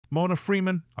Mona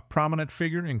Freeman, a prominent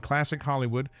figure in classic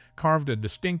Hollywood, carved a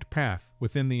distinct path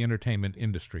within the entertainment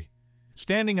industry.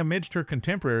 Standing amidst her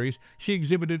contemporaries, she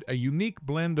exhibited a unique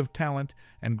blend of talent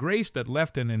and grace that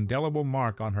left an indelible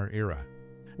mark on her era.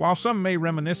 While some may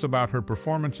reminisce about her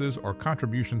performances or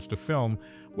contributions to film,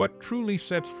 what truly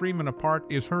sets Freeman apart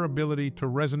is her ability to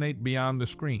resonate beyond the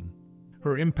screen.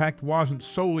 Her impact wasn't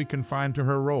solely confined to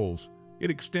her roles.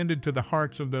 It extended to the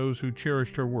hearts of those who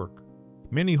cherished her work.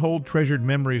 Many hold treasured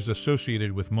memories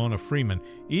associated with Mona Freeman,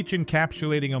 each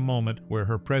encapsulating a moment where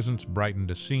her presence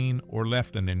brightened a scene or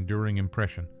left an enduring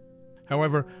impression.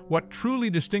 However, what truly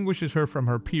distinguishes her from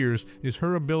her peers is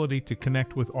her ability to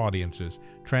connect with audiences,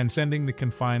 transcending the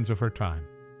confines of her time.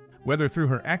 Whether through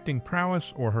her acting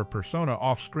prowess or her persona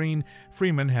off-screen,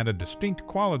 Freeman had a distinct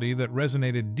quality that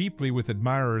resonated deeply with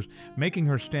admirers, making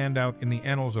her stand out in the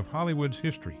annals of Hollywood's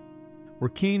history. We're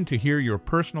keen to hear your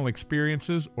personal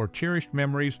experiences or cherished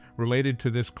memories related to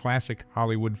this classic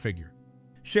Hollywood figure.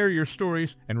 Share your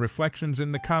stories and reflections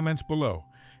in the comments below.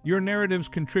 Your narratives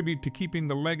contribute to keeping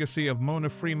the legacy of Mona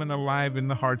Freeman alive in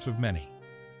the hearts of many.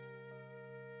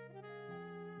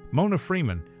 Mona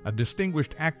Freeman, a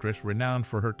distinguished actress renowned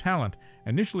for her talent,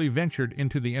 initially ventured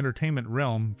into the entertainment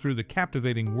realm through the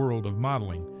captivating world of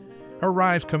modeling. Her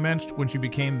rise commenced when she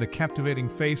became the captivating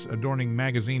face adorning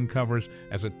magazine covers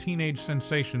as a teenage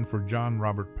sensation for John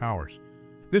Robert Powers.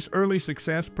 This early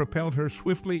success propelled her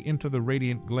swiftly into the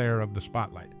radiant glare of the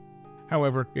spotlight.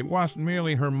 However, it wasn't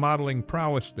merely her modeling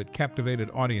prowess that captivated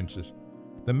audiences.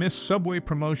 The Miss Subway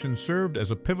promotion served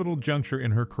as a pivotal juncture in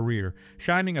her career,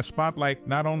 shining a spotlight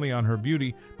not only on her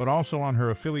beauty, but also on her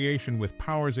affiliation with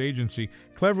Powers Agency,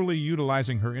 cleverly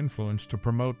utilizing her influence to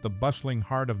promote the bustling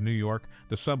heart of New York,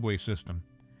 the subway system.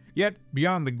 Yet,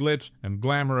 beyond the glitz and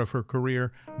glamour of her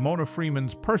career, Mona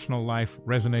Freeman's personal life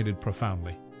resonated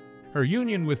profoundly. Her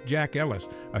union with Jack Ellis,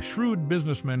 a shrewd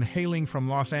businessman hailing from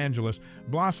Los Angeles,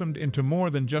 blossomed into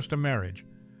more than just a marriage.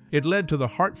 It led to the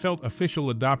heartfelt official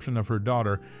adoption of her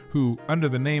daughter, who, under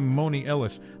the name Moni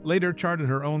Ellis, later charted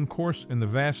her own course in the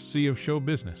vast sea of show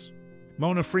business.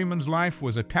 Mona Freeman's life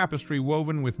was a tapestry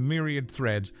woven with myriad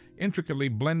threads, intricately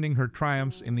blending her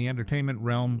triumphs in the entertainment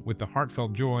realm with the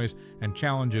heartfelt joys and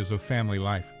challenges of family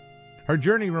life. Her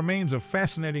journey remains a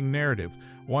fascinating narrative,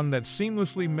 one that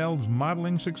seamlessly melds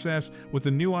modeling success with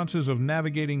the nuances of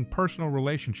navigating personal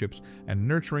relationships and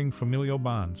nurturing familial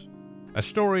bonds. A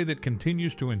story that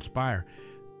continues to inspire.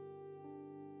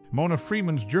 Mona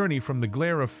Freeman's journey from the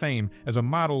glare of fame as a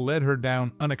model led her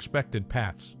down unexpected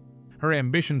paths. Her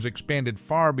ambitions expanded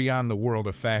far beyond the world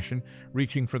of fashion,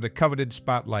 reaching for the coveted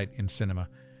spotlight in cinema.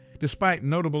 Despite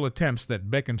notable attempts that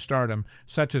beckon stardom,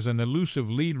 such as an elusive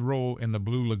lead role in The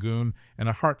Blue Lagoon and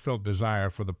a heartfelt desire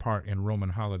for the part in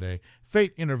Roman Holiday,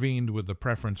 fate intervened with the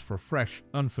preference for fresh,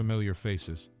 unfamiliar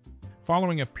faces.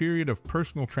 Following a period of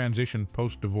personal transition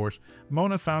post-divorce,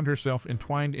 Mona found herself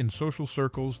entwined in social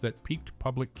circles that piqued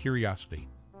public curiosity.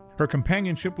 Her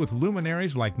companionship with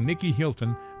luminaries like Nicky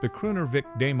Hilton, the crooner Vic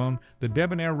Damone, the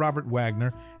debonair Robert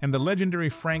Wagner, and the legendary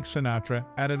Frank Sinatra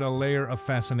added a layer of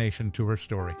fascination to her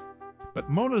story. But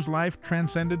Mona's life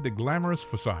transcended the glamorous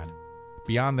facade.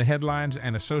 Beyond the headlines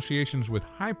and associations with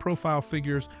high-profile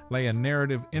figures lay a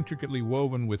narrative intricately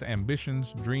woven with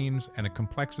ambitions, dreams, and a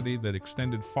complexity that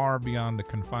extended far beyond the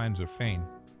confines of fame.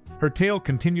 Her tale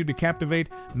continued to captivate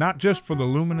not just for the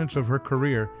luminance of her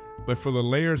career, but for the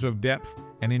layers of depth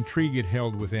and intrigue it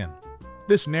held within.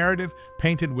 This narrative,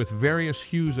 painted with various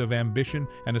hues of ambition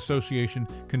and association,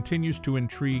 continues to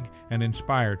intrigue and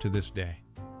inspire to this day.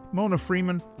 Mona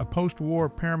Freeman, a post-war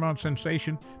Paramount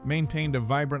sensation, maintained a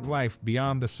vibrant life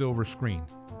beyond the silver screen.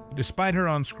 Despite her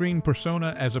on-screen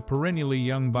persona as a perennially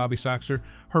young Bobby Soxer,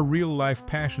 her real-life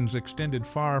passions extended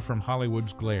far from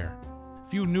Hollywood's glare.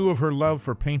 Few knew of her love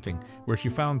for painting, where she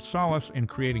found solace in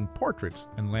creating portraits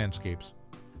and landscapes.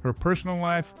 Her personal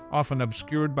life, often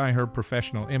obscured by her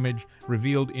professional image,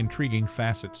 revealed intriguing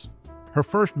facets. Her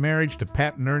first marriage to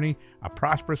Pat Nerney, a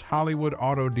prosperous Hollywood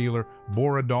auto dealer,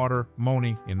 bore a daughter, Moni,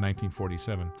 in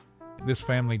 1947. This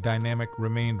family dynamic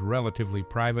remained relatively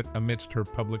private amidst her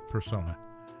public persona.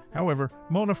 However,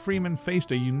 Mona Freeman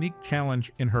faced a unique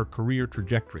challenge in her career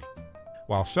trajectory.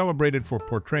 While celebrated for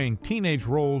portraying teenage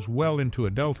roles well into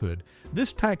adulthood,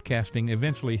 this typecasting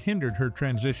eventually hindered her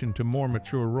transition to more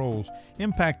mature roles,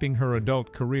 impacting her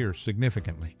adult career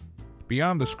significantly.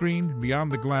 Beyond the screen,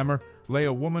 beyond the glamour, lay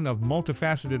a woman of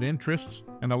multifaceted interests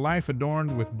and a life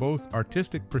adorned with both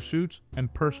artistic pursuits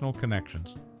and personal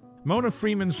connections. Mona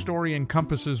Freeman's story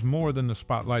encompasses more than the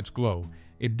spotlight's glow.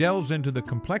 It delves into the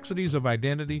complexities of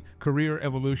identity, career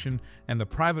evolution, and the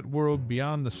private world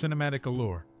beyond the cinematic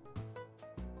allure.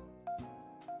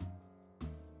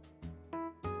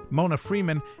 Mona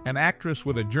Freeman, an actress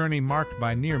with a journey marked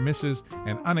by near misses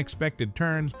and unexpected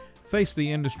turns, faced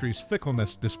the industry's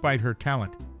fickleness despite her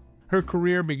talent. Her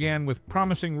career began with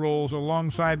promising roles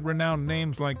alongside renowned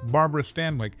names like Barbara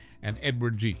Stanwyck and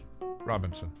Edward G.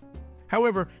 Robinson.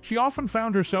 However, she often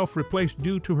found herself replaced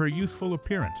due to her youthful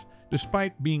appearance,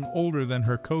 despite being older than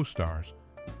her co-stars.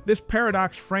 This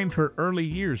paradox framed her early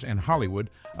years in Hollywood,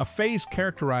 a phase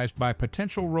characterized by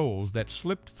potential roles that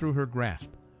slipped through her grasp.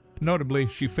 Notably,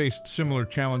 she faced similar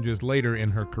challenges later in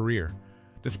her career.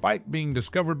 Despite being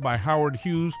discovered by Howard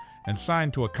Hughes and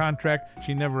signed to a contract,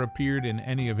 she never appeared in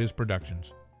any of his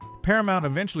productions. Paramount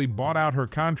eventually bought out her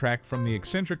contract from the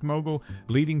eccentric mogul,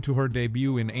 leading to her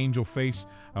debut in Angel Face,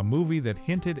 a movie that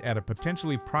hinted at a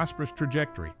potentially prosperous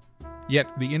trajectory. Yet,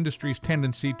 the industry's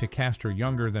tendency to cast her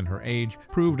younger than her age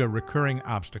proved a recurring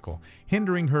obstacle,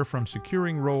 hindering her from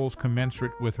securing roles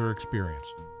commensurate with her experience.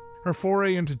 Her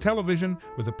foray into television,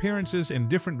 with appearances in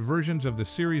different versions of the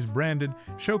series Branded,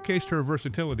 showcased her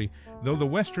versatility, though the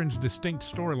Western's distinct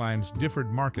storylines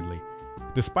differed markedly.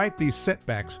 Despite these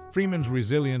setbacks, Freeman's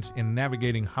resilience in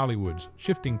navigating Hollywood's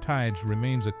shifting tides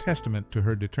remains a testament to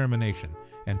her determination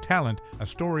and talent, a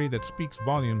story that speaks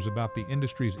volumes about the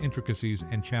industry's intricacies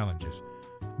and challenges.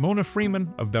 Mona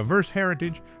Freeman, of diverse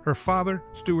heritage, her father,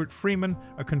 Stuart Freeman,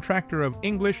 a contractor of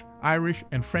English, Irish,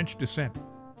 and French descent.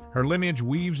 Her lineage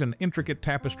weaves an intricate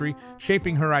tapestry,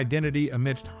 shaping her identity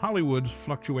amidst Hollywood's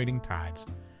fluctuating tides.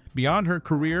 Beyond her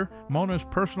career, Mona's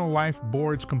personal life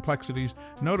bore its complexities,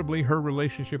 notably her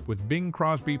relationship with Bing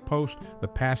Crosby post the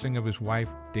passing of his wife,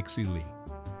 Dixie Lee.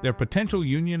 Their potential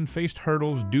union faced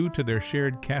hurdles due to their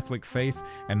shared Catholic faith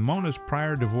and Mona's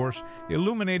prior divorce,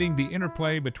 illuminating the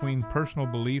interplay between personal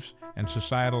beliefs and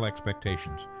societal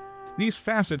expectations. These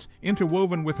facets,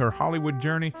 interwoven with her Hollywood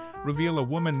journey, reveal a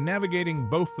woman navigating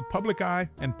both the public eye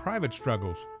and private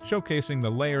struggles, showcasing the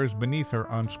layers beneath her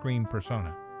on-screen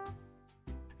persona.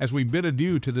 As we bid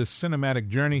adieu to this cinematic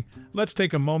journey, let's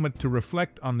take a moment to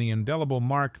reflect on the indelible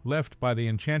mark left by the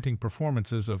enchanting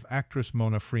performances of actress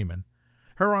Mona Freeman.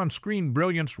 Her on-screen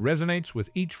brilliance resonates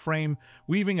with each frame,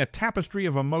 weaving a tapestry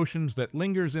of emotions that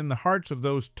lingers in the hearts of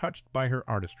those touched by her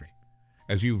artistry.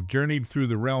 As you've journeyed through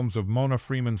the realms of Mona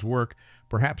Freeman's work,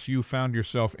 perhaps you found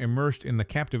yourself immersed in the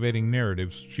captivating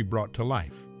narratives she brought to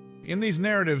life. In these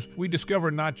narratives, we discover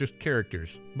not just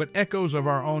characters, but echoes of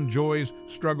our own joys,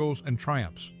 struggles, and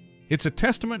triumphs. It's a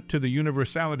testament to the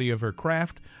universality of her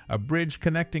craft, a bridge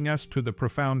connecting us to the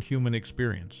profound human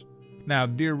experience. Now,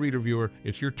 dear reader-viewer,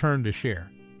 it's your turn to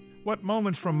share. What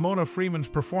moments from Mona Freeman's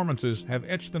performances have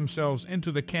etched themselves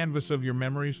into the canvas of your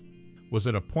memories? Was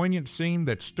it a poignant scene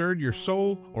that stirred your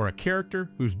soul, or a character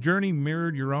whose journey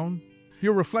mirrored your own?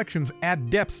 Your reflections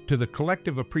add depth to the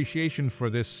collective appreciation for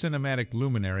this cinematic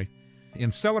luminary.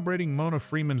 In celebrating Mona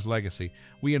Freeman's legacy,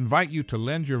 we invite you to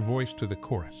lend your voice to the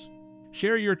chorus.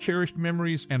 Share your cherished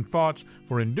memories and thoughts,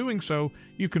 for in doing so,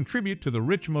 you contribute to the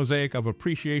rich mosaic of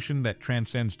appreciation that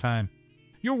transcends time.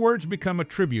 Your words become a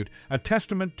tribute, a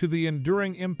testament to the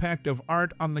enduring impact of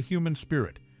art on the human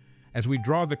spirit. As we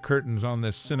draw the curtains on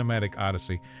this cinematic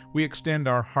odyssey, we extend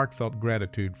our heartfelt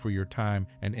gratitude for your time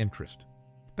and interest.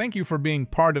 Thank you for being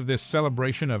part of this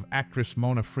celebration of actress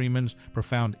Mona Freeman's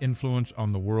profound influence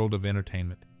on the world of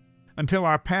entertainment. Until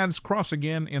our paths cross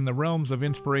again in the realms of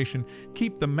inspiration,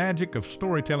 keep the magic of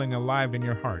storytelling alive in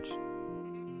your hearts.